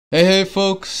Hey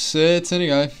folks, it's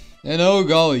Indieguy. And oh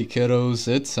golly kiddos,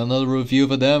 it's another review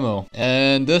of a demo.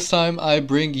 And this time I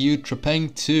bring you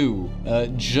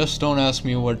Trepang2. Just don't ask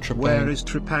me what Trepang... Where is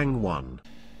Trepang1?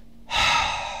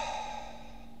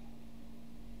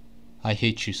 I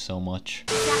hate you so much.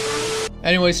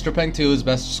 Anyways, Trepang2 is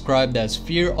best described as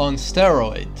F.E.A.R on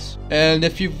steroids. And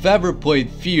if you've ever played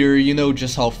F.E.A.R, you know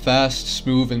just how fast,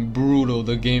 smooth, and brutal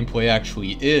the gameplay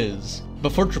actually is.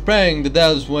 But for Trepang, the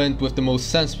devs went with the most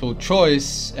sensible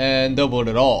choice and doubled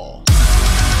it all.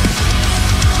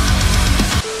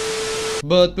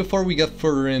 But before we get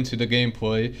further into the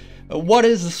gameplay, what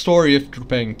is the story of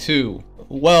Trepang2?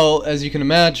 Well, as you can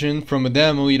imagine, from a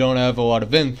demo you don't have a lot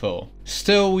of info.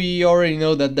 Still, we already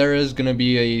know that there is gonna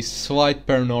be a slight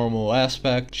paranormal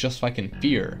aspect, just like in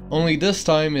F.E.A.R. Only this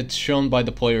time it's shown by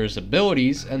the player's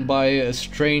abilities and by a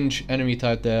strange enemy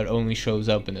type that only shows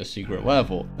up in a secret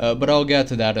level, but I'll get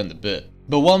to that in a bit.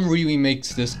 But what really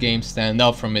makes this game stand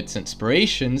out from its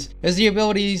inspirations is the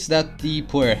abilities that the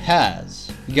player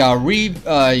has. You got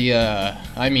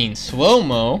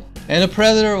slow-mo, and a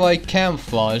predator like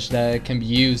camouflage that can be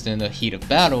used in the heat of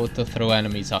battle to throw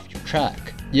enemies off your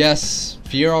track. Yes,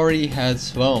 F.E.A.R already had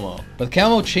slow-mo, but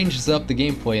camo changes up the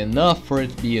gameplay enough for it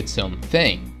to be its own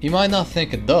thing. You might not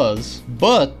think it does,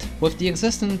 but with the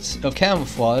existence of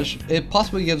camouflage, it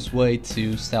possibly gives way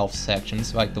to stealth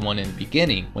sections like the one in the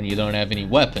beginning, when you don't have any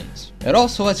weapons. It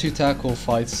also lets you tackle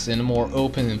fights in a more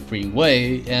open and free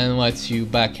way, and lets you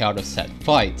back out of set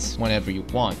fights whenever you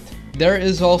want. There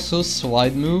is also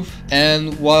slide move,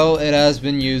 and while it has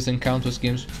been used in countless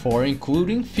games before,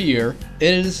 including F.E.A.R,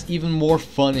 it is even more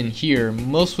fun in here,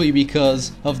 mostly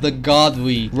because of the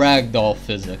godly ragdoll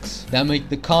physics that make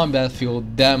the combat feel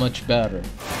that much better.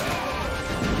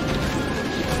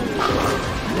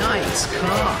 Nice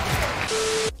car.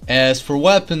 As for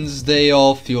weapons, they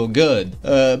all feel good,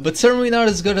 but certainly not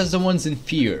as good as the ones in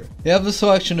F.E.A.R. You have a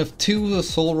selection of two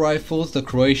assault rifles, the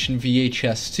Croatian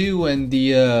VHS-2 and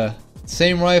the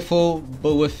same rifle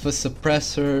but with a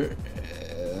suppressor.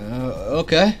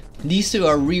 Okay. These two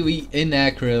are really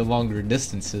inaccurate at longer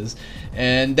distances,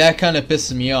 and that kinda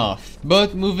pisses me off.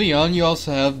 But moving on, you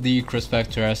also have the Chris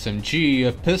Vector SMG,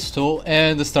 a pistol,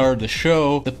 and the star of the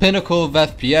show, the pinnacle of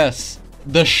FPS,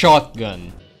 the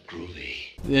shotgun.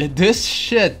 This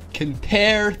shit can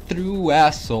tear through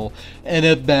asshole, and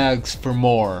it begs for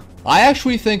more. I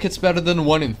actually think it's better than the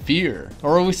one in F.E.A.R,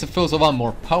 or at least it feels a lot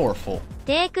more powerful.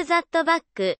 Take that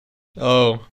back.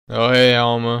 Oh hey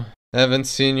Alma. Haven't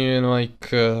seen you in like,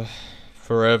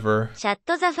 forever. Shut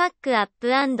the fuck up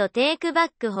and take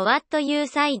back what you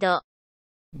said.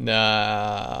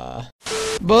 Nah.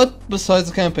 But besides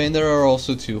the campaign, there are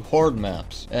also two Horde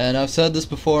maps. And I've said this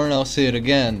before and I'll say it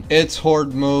again. It's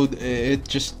Horde mode, it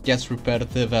just gets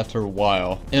repetitive after a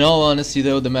while. In all honesty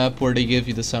though, the map where they give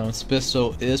you the silenced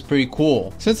pistol is pretty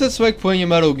cool. Since it's like playing a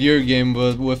Metal Gear game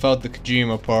but without the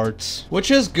Kojima parts. Which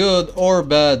is good or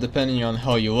bad depending on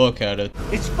how you look at it.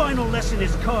 Its final lesson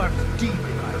is carved deep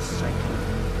in our psyche.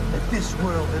 That this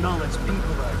world and all its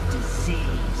people are diseased.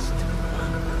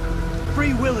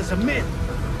 Free will is a myth.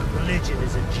 Religion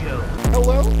is a joke.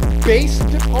 Hello? Base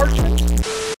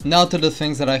department? Now to the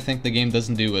things that I think the game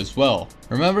doesn't do as well.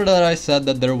 Remember that I said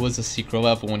that there was a secret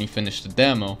level when you finished the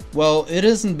demo? Well, it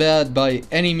isn't bad by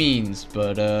any means,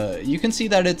 but you can see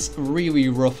that it's really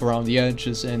rough around the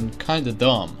edges and kinda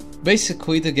dumb.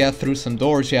 Basically, to get through some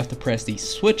doors you have to press these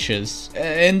switches,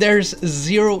 and there's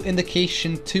zero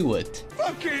indication to it.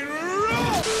 Fucking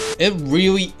rough! It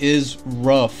really is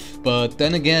rough, but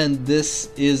then again, this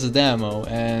is a demo,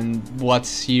 and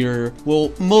what's here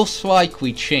will most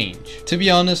likely change. To be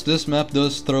honest, this map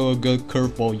does throw a good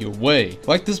curveball your way.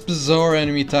 Like this bizarre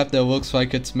enemy type that looks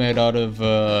like it's made out of,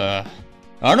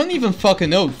 I don't even fucking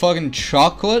know, fucking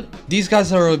chocolate? These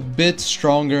guys are a bit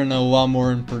stronger and a lot more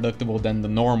unpredictable than the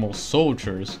normal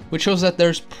soldiers, which shows that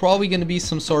there's probably gonna be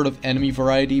some sort of enemy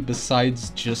variety besides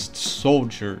just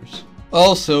soldiers.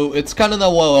 Also, it's kinda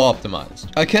not well optimized.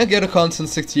 I can't get a constant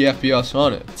 60 FPS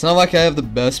on it. It's not like I have the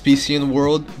best PC in the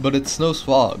world, but it's no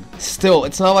slog. Still,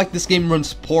 it's not like this game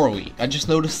runs poorly. I just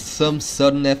noticed some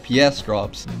sudden FPS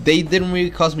drops. They didn't really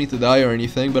cause me to die or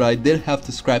anything, but I did have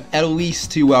to scrap at least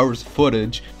 2 hours of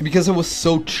footage because it was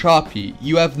so choppy.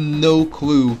 You have no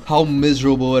clue how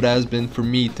miserable it has been for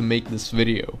me to make this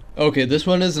video. Okay, this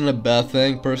one isn't a bad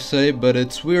thing per se, but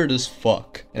it's weird as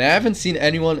fuck. And I haven't seen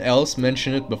anyone else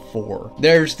mention it before.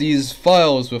 There's these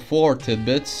files with lore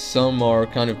tidbits, some are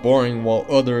kind of boring while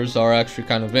others are actually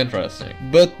kind of interesting.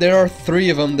 But there are 3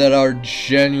 of them that are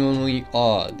genuinely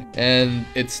odd, and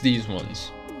it's these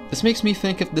ones. This makes me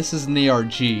think if this is an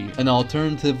ARG, an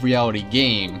alternative reality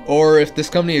game, or if this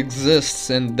company exists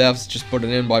and devs just put it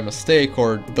in by mistake,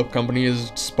 or the company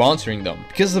is sponsoring them.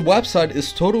 Because the website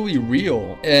is totally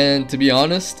real, and to be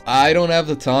honest, I don't have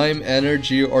the time,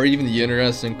 energy, or even the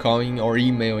interest in calling or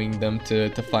emailing them to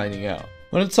finding out.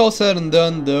 When it's all said and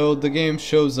done though, the game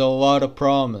shows a lot of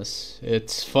promise.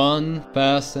 It's fun,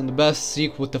 fast, and the best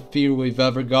sequel to F.E.A.R we've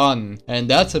ever gotten, and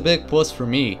that's a big plus for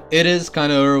me. It is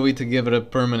kinda early to give it a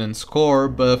permanent score,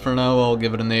 but for now I'll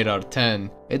give it an 8 out of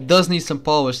 10. It does need some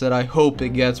polish that I hope it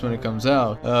gets when it comes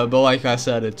out, but like I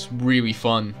said, it's really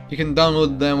fun. You can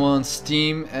download the demo on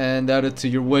Steam and add it to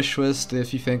your wish list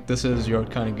if you think this is your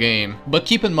kind of game. But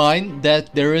keep in mind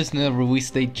that there isn't a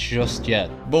release date just yet.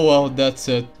 But well, that's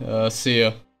it. See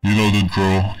ya. You know the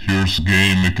drill. Here's the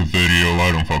game, make a video,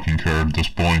 I don't fucking care at this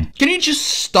point. Can you just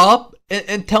stop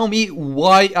and tell me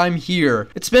why I'm here?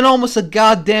 It's been almost a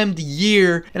goddamn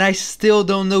year and I still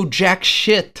don't know jack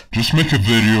shit. Just make a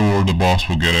video or the boss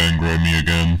will get angry at me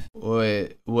again.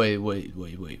 Wait.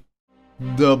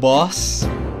 The boss?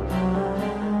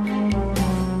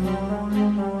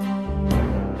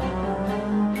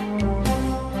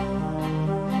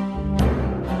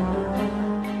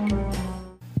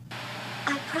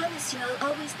 I promise you I'll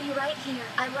always be right here.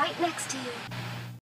 I'm right next to you.